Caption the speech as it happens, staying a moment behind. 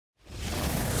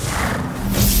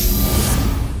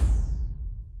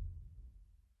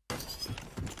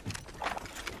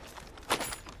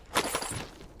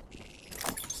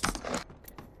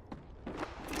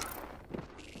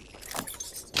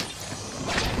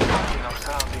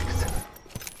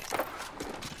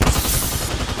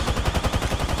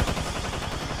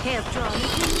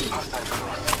Hostile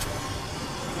close.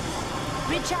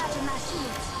 Recharging my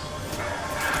shields.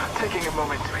 Taking a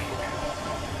moment to heal.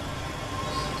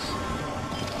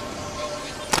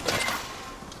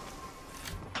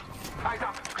 Eyes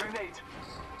up! Grenade!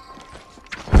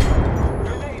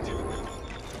 Grenade!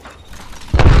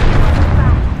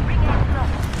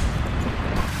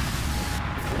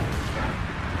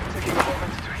 Taking a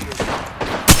moment to heal.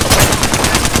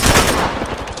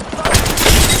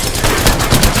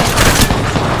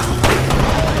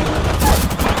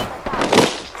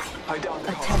 I downed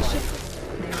the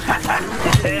hostile.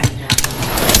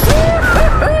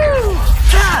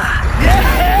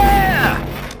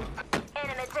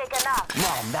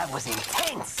 Man, that was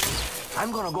intense!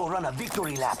 I'm gonna go run a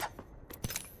victory lap.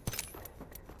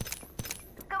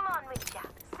 Come on, Richard.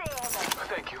 Say hello.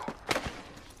 Thank you.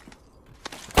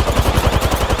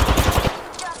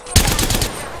 Just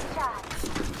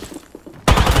recharge.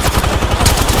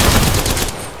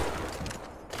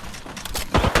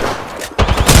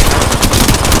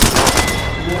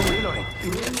 Reloading.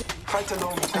 Fight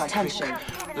alone, Attention.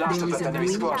 tactic. Last There of is that a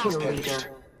enemy's new squad kill has perished.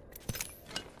 leader.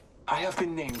 I have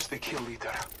been named the kill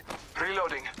leader.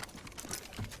 Reloading.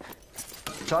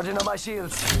 Charging on my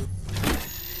shields.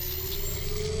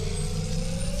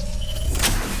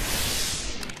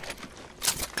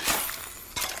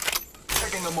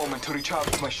 Taking a moment to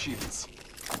recharge my shields.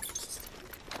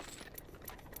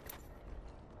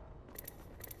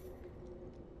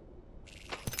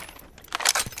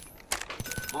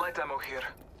 Light ammo here.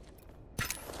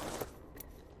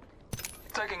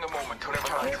 Taking a moment to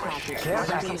recharge my shields. Care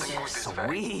Something package. good this way.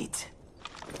 Sweet.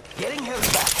 Getting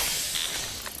health back.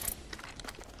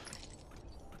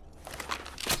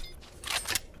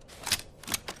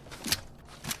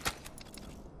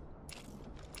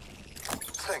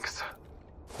 Thanks.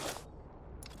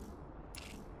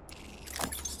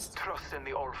 Trust in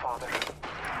the All-Father.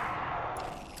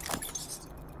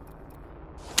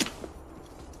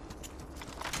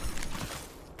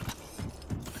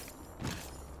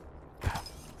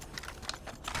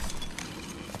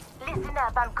 Listen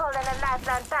up, I'm calling a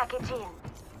lifeline package in.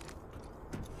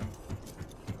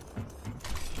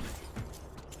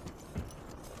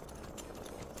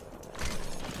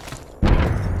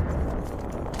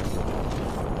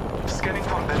 Scanning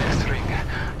from the next ring.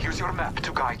 Use your map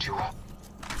to guide you.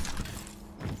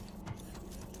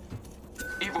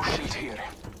 Evo shield here.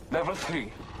 Level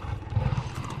 3.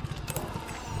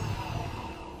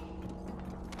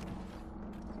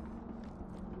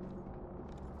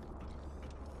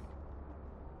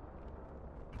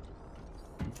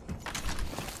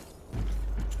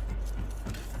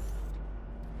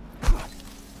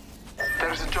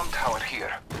 There's a jump tower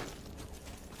here.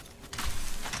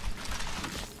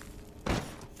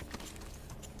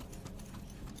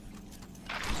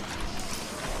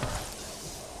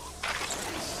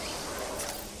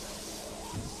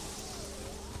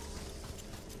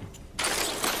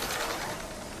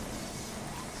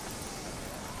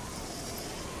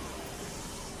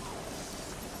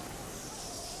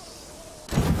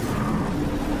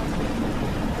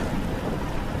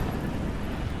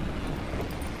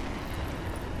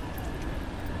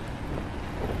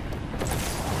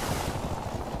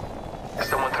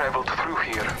 Someone traveled through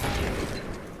here.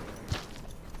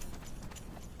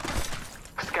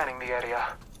 Scanning the area.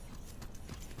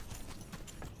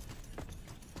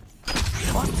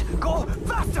 Must go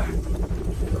faster!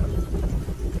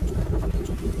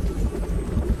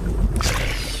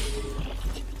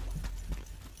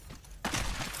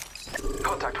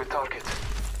 Contact with target.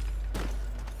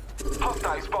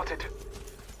 Hostile spotted.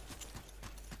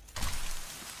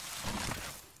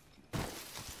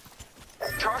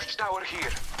 Charged tower here.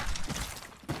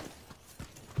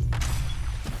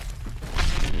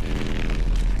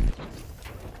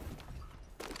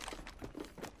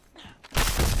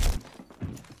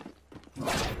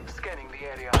 Scanning the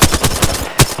area.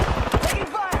 Taking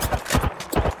fire!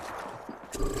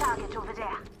 Target over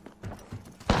there.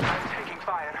 I'm taking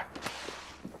fire.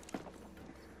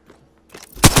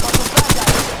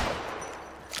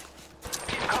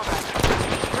 Combat.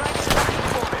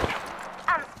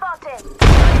 I'm spotted.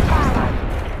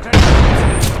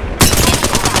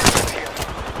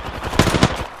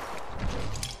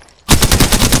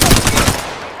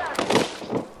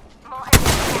 More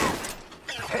enemies.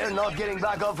 They're not getting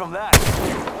back up from that.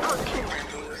 Good kill.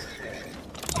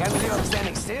 Can't believe I'm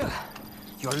standing still.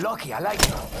 You're lucky, I like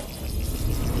it.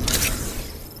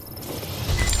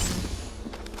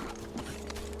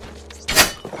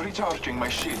 Recharging my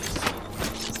shields.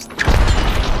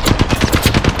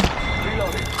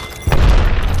 Reloading.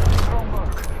 Strong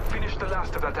work. Finish the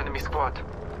last of that enemy squad.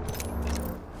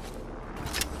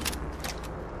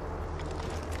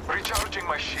 Recharging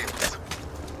my shields.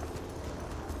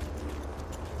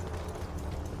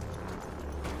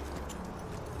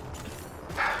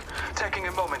 Taking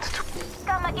a moment to...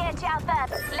 Come and get you out there.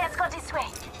 Let's go this way.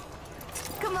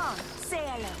 Come on, say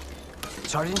hello.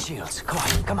 Charging shields. Come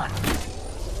on, come on.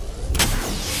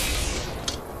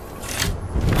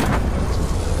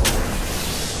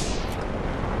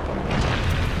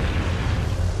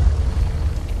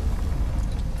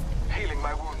 Healing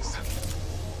my wounds.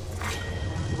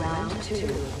 Round 2.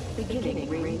 Beginning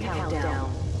ring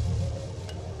countdown.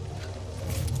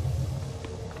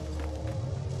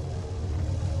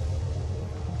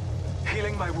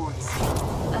 Healing my wounds.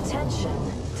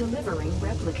 Attention. Delivering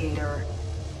replicator.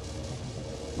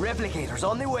 Replicators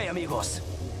on the way, amigos.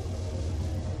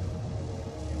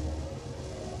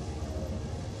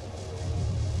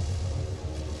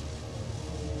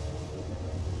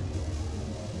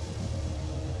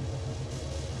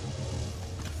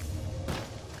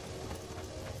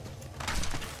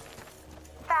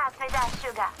 Pass me that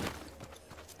sugar.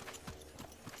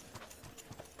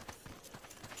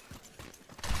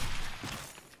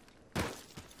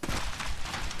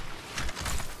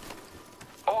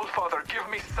 All Father, give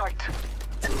me sight.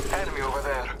 Enemy over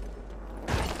there.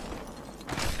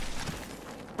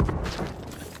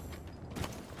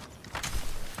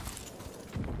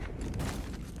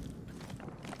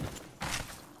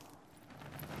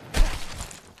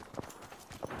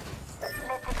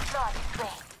 Let's explore this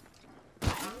way.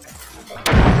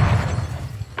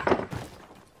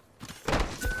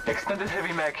 Extended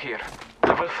heavy mag here.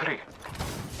 Level 3.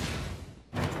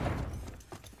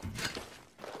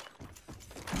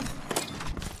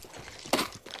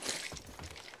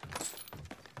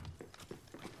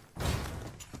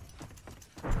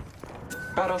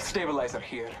 Barrel stabilizer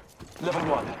here. Level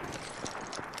 1.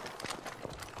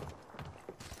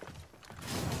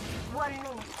 1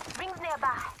 minute. Rings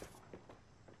nearby.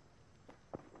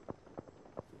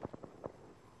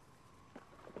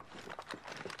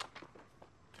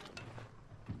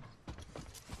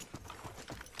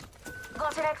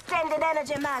 Got an extended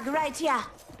energy mag right here.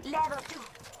 Level 2.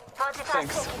 45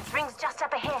 Thanks. seconds. Rings just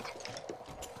up ahead.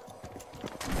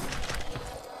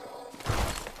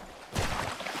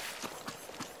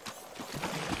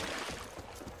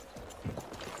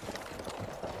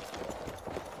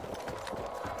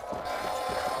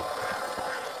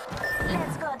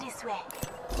 Let's go this way.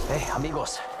 Hey,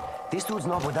 amigos. This dude's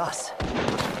not with us.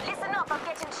 Listen up, I'm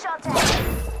getting shot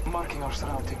at. Marking our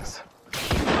surroundings.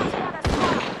 Got another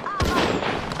squad. Armor.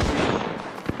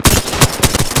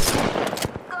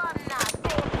 Gone now,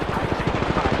 baby.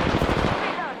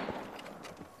 Reloading.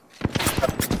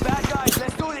 Bad guys,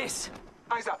 let's do this.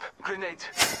 Eyes up. Grenade.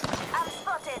 I'm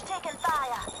spotted. Taking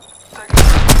fire.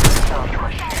 Charge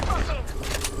my Hostile shields. spotted.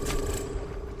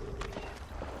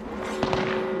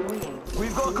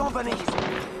 We've got company.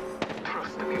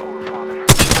 Trust in the All Father.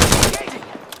 Engaging.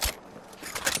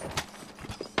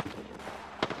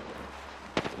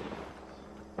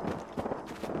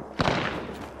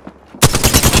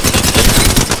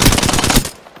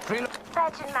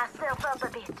 Patching myself up a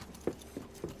bit.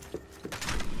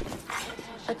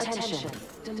 Attention.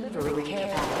 Delivering care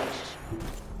package.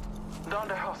 Down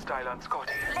the hostile on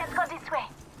Scotty. Let's go this way.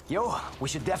 Yo, we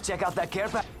should def check out that care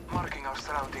pack. Marking our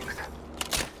surroundings.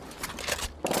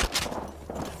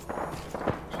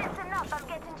 Listen up, I'm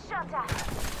getting shot at.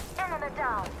 Enemy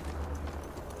down.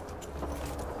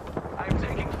 I'm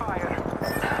taking fire.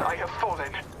 I have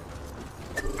fallen.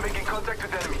 Making contact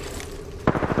with enemy.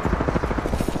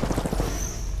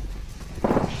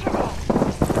 Shooting.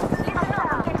 Listen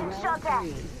up, I'm getting shot at.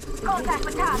 Contact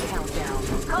with target. Countdown.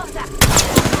 Contact.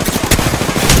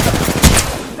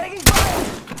 Taking fire!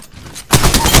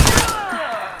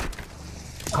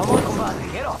 Come on, compadre,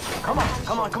 get up. Come on,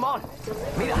 come on, come on.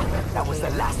 Mira, that was the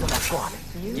last of that squad.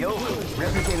 Yo,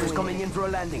 replicators coming in for a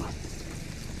landing.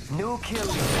 New kill.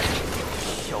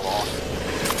 Show off.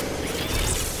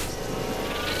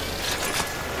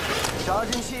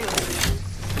 Charging shield.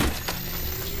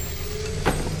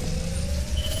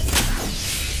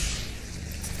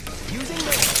 Using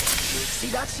the... See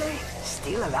that, Shay?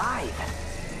 Still alive.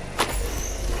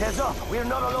 Heads up, we're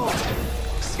not alone.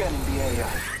 Scanning the area.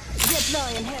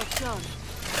 Deploying health zone.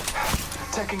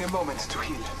 Taking a moment to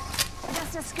heal.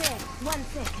 Just a scan. 1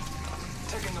 second.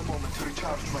 Taking a moment to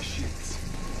recharge my shields.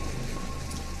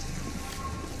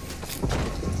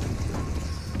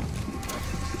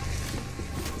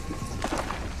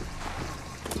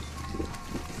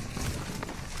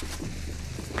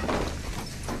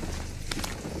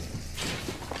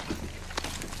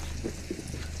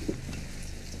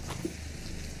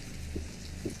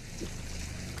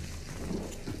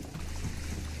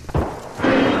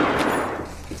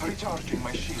 Recharging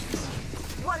my shields.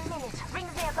 1 minute.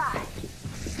 Rings nearby.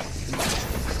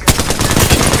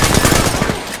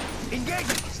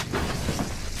 Engaging!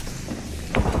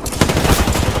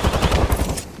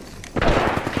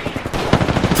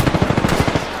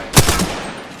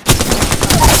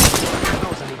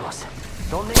 Those amigos.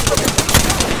 Don't need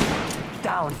to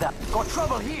down that. Got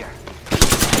trouble here.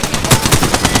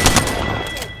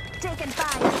 Taken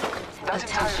fire. That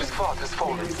entire squad has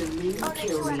fallen. There is a new Only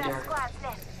kill 2 other leader. squads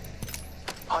left.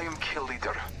 I am kill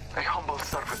leader. A humble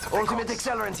servant of the Ultimate gods.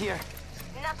 accelerant here.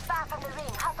 Not far from the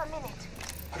ring. Half a minute.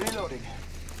 Reloading.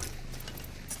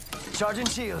 Charging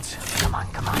shields. Come on,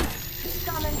 come on.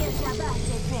 Come and get your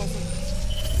birthday present.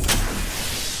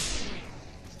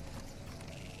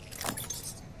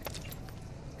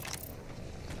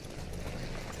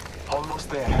 Almost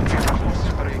there. Close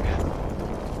to the ring.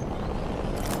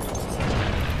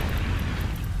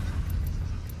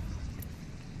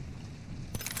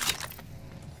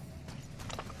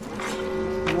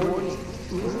 Warning.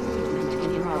 Movement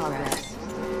in progress.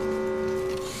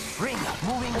 Ring,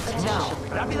 moving now.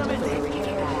 Rápidamente.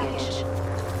 Care package.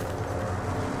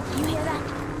 You hear that?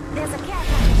 There's a care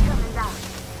package coming down.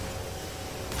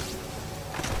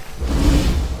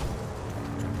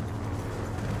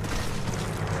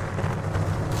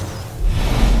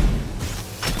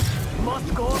 Must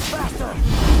go faster.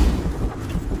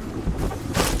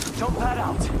 Jump pad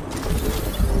out.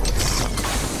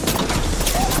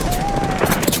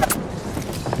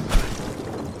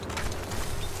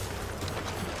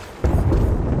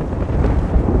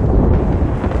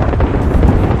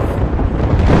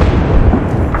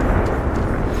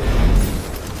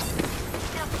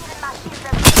 Still feeling my shields.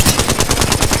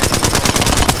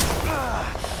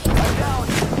 I'm down.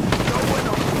 No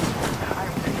bueno. I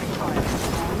am taking fire.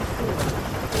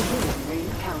 Beginning ring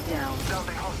countdown. Down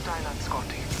the hostile and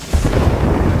Scotty.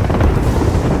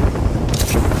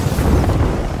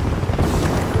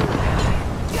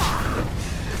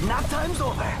 Nap time's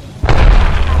over.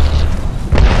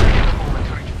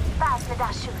 Fast with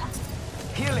that shooter.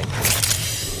 Healing.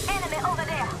 Enemy over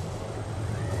there.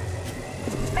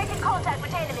 Making contact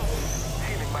with enemy.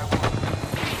 Healing my wound.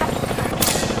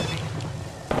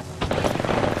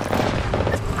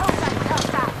 Contact with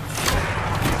hostile.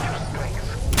 Strength.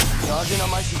 Charging on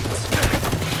my shields.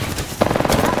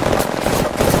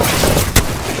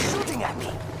 Shooting at me.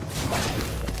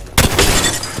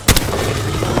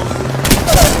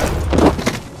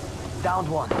 Downed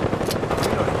one.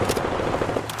 Reloading.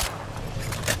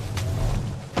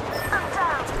 I'm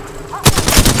down.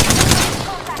 Hostile.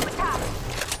 Contact with top.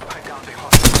 I downed the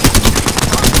hostile.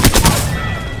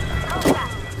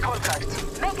 Contact. Contact.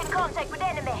 Making contact with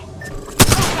enemy.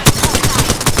 Contact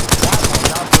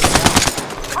with hostile.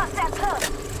 Hostile close.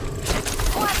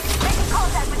 One. Making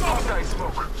contact with enemy. Hostile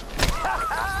smoke.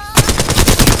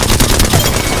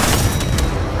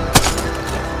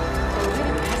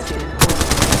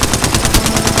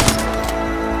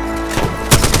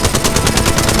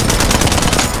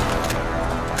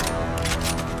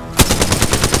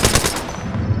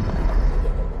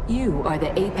 You are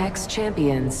the Apex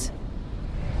champions.